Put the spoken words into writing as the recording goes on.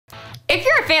If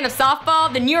you're a fan of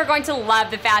softball, then you are going to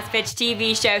love the Fastpitch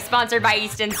TV show sponsored by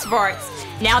Easton Sports.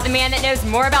 Now the man that knows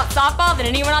more about softball than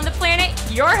anyone on the planet,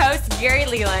 your host, Gary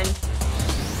Leland.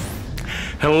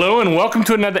 Hello and welcome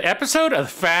to another episode of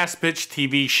the Fastpitch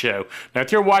TV show. Now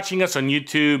if you're watching us on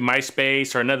YouTube,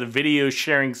 MySpace, or another video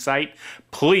sharing site,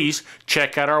 please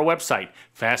check out our website.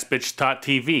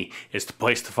 Fastpitch.tv is the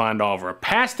place to find all of our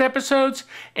past episodes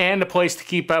and the place to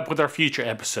keep up with our future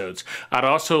episodes. I'd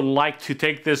also like to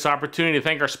take this opportunity to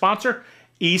thank our sponsor,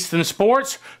 Easton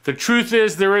Sports. The truth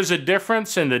is there is a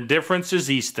difference, and the difference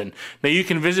is Easton. Now you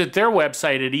can visit their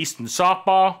website at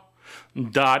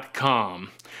eastonsoftball.com.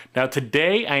 Now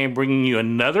today I am bringing you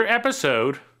another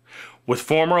episode with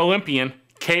former Olympian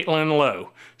Caitlin Lowe.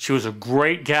 She was a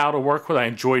great gal to work with. I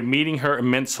enjoyed meeting her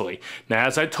immensely. Now,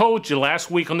 as I told you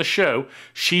last week on the show,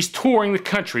 she's touring the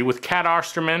country with Kat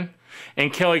Osterman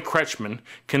and Kelly Kretschmann,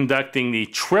 conducting the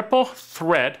Triple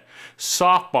Threat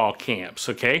softball camps,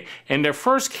 okay? And their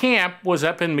first camp was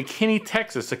up in McKinney,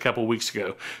 Texas a couple weeks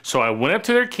ago. So I went up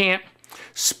to their camp,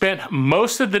 spent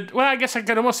most of the, well, I guess I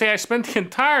could almost say I spent the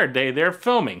entire day there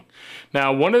filming.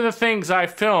 Now, one of the things I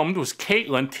filmed was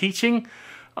Caitlin teaching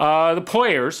the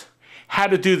players how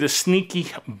to do the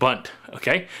sneaky bunt,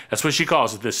 okay? That's what she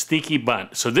calls it, the sneaky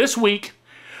bunt. So this week,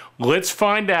 let's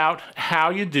find out how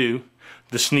you do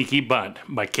the sneaky bunt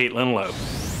by Caitlin Lowe.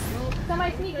 So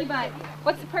my sneaky bunt,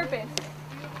 what's the purpose?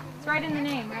 It's right in the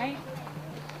name, right?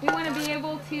 We want to be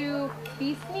able to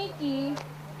be sneaky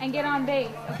and get on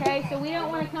base, okay? So we don't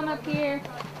want to come up here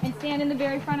and stand in the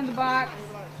very front of the box.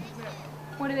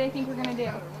 What do they think we're going to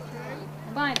do?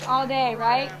 Bunt all day,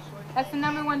 right? That's the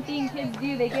number one thing kids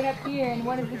do. They get up here, and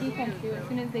what does the defense do? As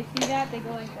soon as they see that, they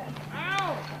go like this.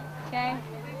 Okay?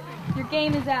 Your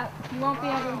game is up. You won't be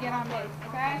able to get on base,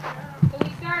 okay? So we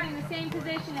start in the same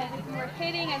position as if we were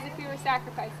hitting, as if we were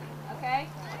sacrificing, okay?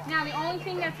 Now, the only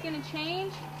thing that's going to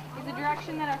change is the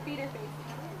direction that our feet are facing,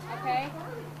 okay?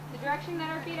 The direction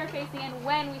that our feet are facing and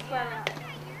when we square around,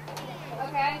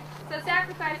 okay? So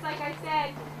sacrifice, like I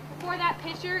said, before that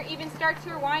pitcher even starts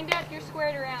her windup, you're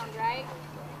squared around, right?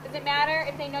 Does it matter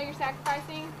if they know you're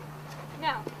sacrificing?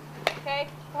 No. Okay?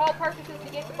 The whole purpose is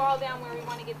to get the ball down where we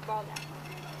want to get the ball down.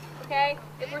 Okay?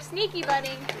 If we're sneaky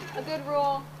bunting, a good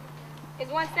rule is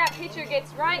once that pitcher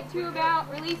gets right to about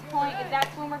release point,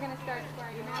 that's when we're going to start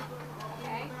squaring around.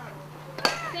 Okay?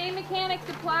 Same mechanics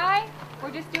apply,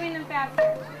 we're just doing them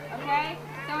faster. Okay?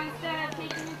 So instead of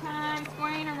taking your time,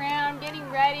 squaring around, getting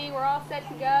ready, we're all set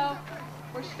to go.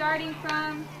 We're starting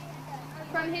from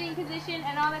hitting position,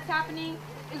 and all that's happening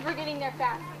is we're getting there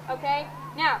fast, okay?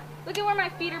 Now, look at where my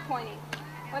feet are pointing.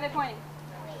 Where are they pointing?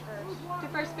 To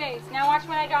first base. Now watch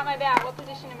when I drop my bat. What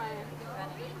position am I in?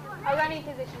 A running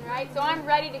position, right? So I'm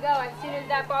ready to go as soon as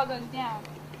that ball goes down.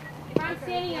 If I'm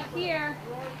standing up here,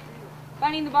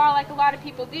 bunting the ball like a lot of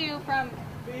people do from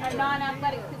a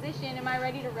non-athletic position, am I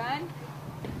ready to run?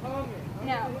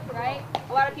 No, right?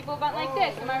 A lot of people bunt like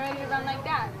this. Am I ready to run like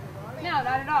that? No,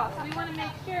 not at all. So we want to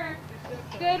make sure,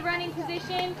 good running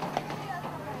position,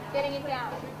 getting it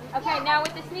down. Okay, now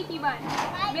with the sneaky bunt,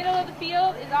 middle of the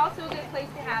field is also a good place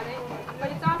to have it,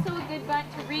 but it's also a good bunt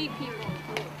to read people,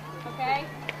 okay?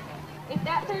 If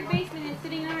that third baseman is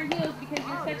sitting on her heels because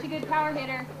you're such a good power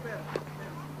hitter,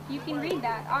 you can read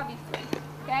that, obviously,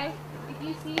 okay? If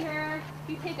you see her,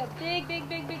 you take a big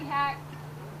hack,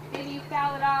 maybe you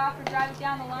foul it off or drive it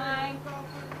down the line,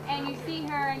 and you see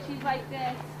her and she's like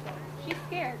this, she's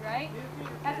scared, right?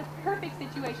 That's a perfect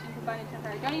situation to bunt into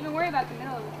her. Don't even worry about the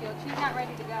middle of the field. She's not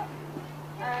ready to go.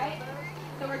 Alright?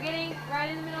 So we're getting right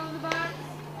in the middle of the box.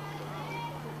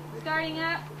 Starting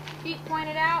up, feet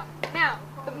pointed out. Now,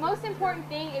 the most important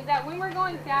thing is that when we're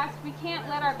going fast, we can't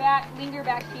let our bat linger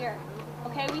back here.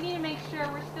 Okay? We need to make sure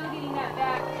we're still getting that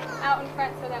bat out in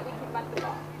front so that we can bunt the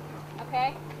ball.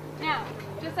 Okay? Now,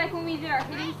 just like when we did our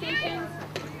hitting stations,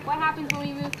 what happens when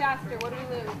we move faster? What do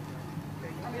we lose?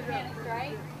 Our mechanics,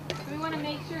 right? So we want to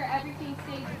make sure everything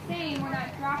stays the same. We're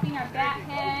not dropping our bat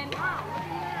head.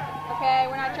 Okay,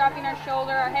 we're not dropping our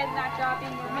shoulder. Our head's not dropping.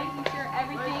 We're making sure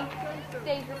everything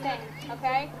stays the same.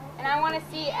 Okay? And I want to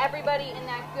see everybody in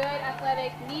that good,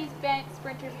 athletic, knees bent,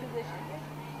 sprinter's position.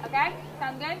 Okay?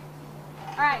 Sound good?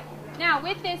 Alright. Now,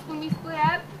 with this, when we split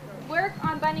up, work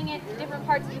on bunting it to different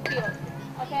parts of the field.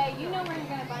 Okay? You know where you're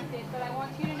going to bunt it, but I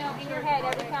want you to know in your head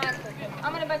every time,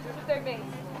 I'm going to bunt it to third base.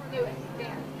 Do it.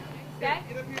 There. Okay?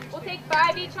 We'll take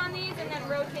 5 each on these and then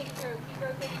rotate through. Keep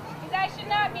rotating. You guys should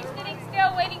not be sitting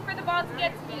still waiting for the ball to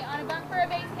get to me. On a bunt for a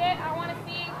base hit, I want to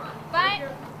see bunt,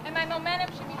 and my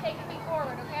momentum should be taking me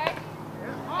forward, okay?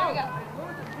 There we go.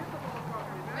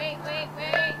 Wait. Good.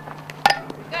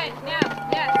 Now,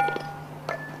 yes.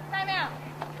 Time out.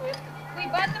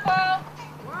 We bunt the ball.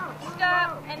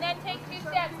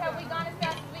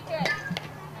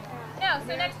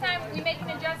 So next time we make an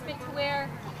adjustment to where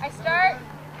I start,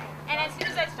 and as soon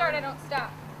as I start, I don't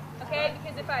stop. Okay?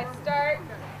 Because if I start,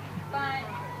 bunt,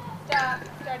 stop,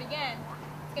 start again,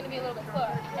 it's going to be a little bit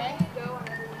slower. Okay?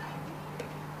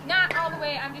 Not all the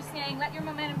way. I'm just saying, let your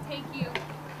momentum take you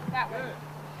that way.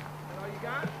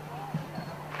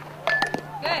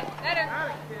 Good. Better.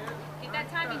 Get that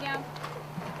timing down.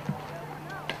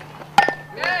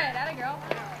 Good. Atta girl.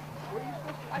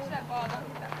 Watch that ball. Don't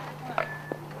hit that. Come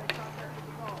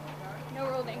on. No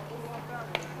rolling.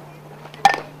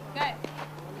 Good.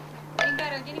 Getting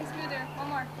better. Getting smoother. One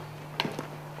more.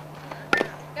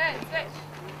 Good. Switch.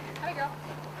 Atta girl.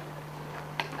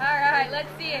 Alright.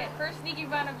 Let's see it. First sneaky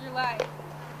bunt of your life.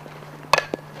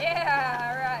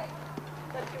 Yeah. Alright.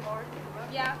 That's too hard.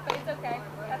 Yeah, but it's okay.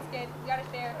 That's good. You got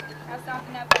it there. Now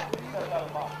soften that ball.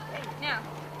 Now,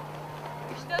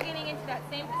 you're still getting into that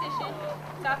same position,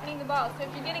 softening the ball. So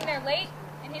if you're getting there late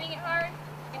and hitting it hard,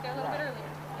 get there a little bit earlier.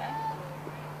 Okay?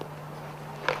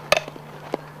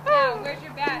 Now, where's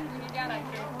your bat when you're down on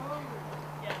here?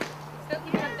 Still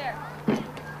keep it up there.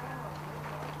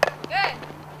 Good.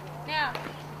 Now,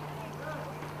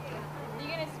 are you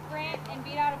going to sprint and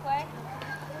beat out a play?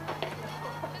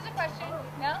 Just a question.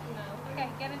 No? Okay,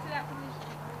 get into that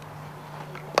position.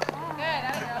 Good,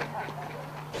 there we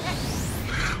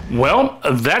go. Well,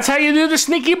 that's how you do the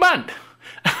sneaky bunt.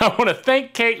 I want to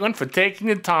thank Caitlin for taking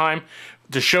the time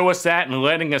to show us that and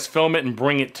letting us film it and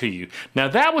bring it to you. Now,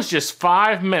 that was just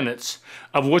 5 minutes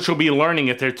of what you'll be learning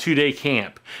at their 2-day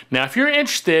camp. Now, if you're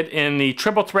interested in the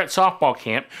Triple Threat Softball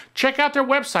Camp, check out their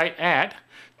website at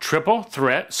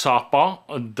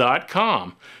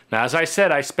triplethreatsoftball.com. Now, as I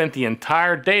said, I spent the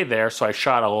entire day there, so I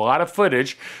shot a lot of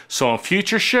footage. So on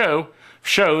future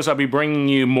shows, I'll be bringing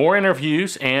you more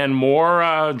interviews and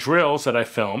more drills that I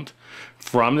filmed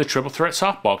from the Triple Threat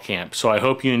Softball Camp. So I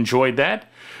hope you enjoyed that.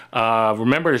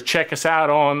 Remember to check us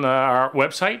out on our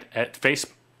website at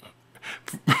Facebook.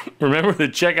 Remember to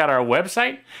check out our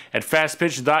website at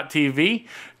fastpitch.tv.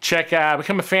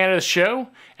 Become a fan of the show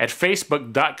at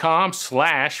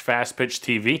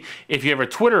facebook.com/fastpitchtv. If you have a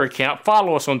Twitter account,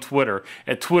 follow us on Twitter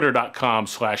at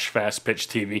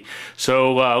twitter.com/fastpitchtv.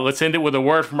 So let's end it with a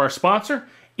word from our sponsor,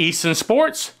 Easton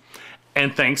Sports,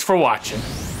 and thanks for watching.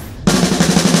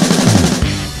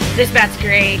 This bat's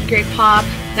great pop,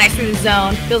 nice in the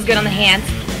zone, feels good on the hands.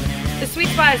 The sweet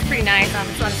spot is pretty nice.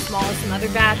 It's not as small as some other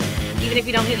bats. Even if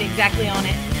you don't hit it exactly on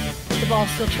it, the ball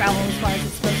still travels as far as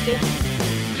it's supposed to.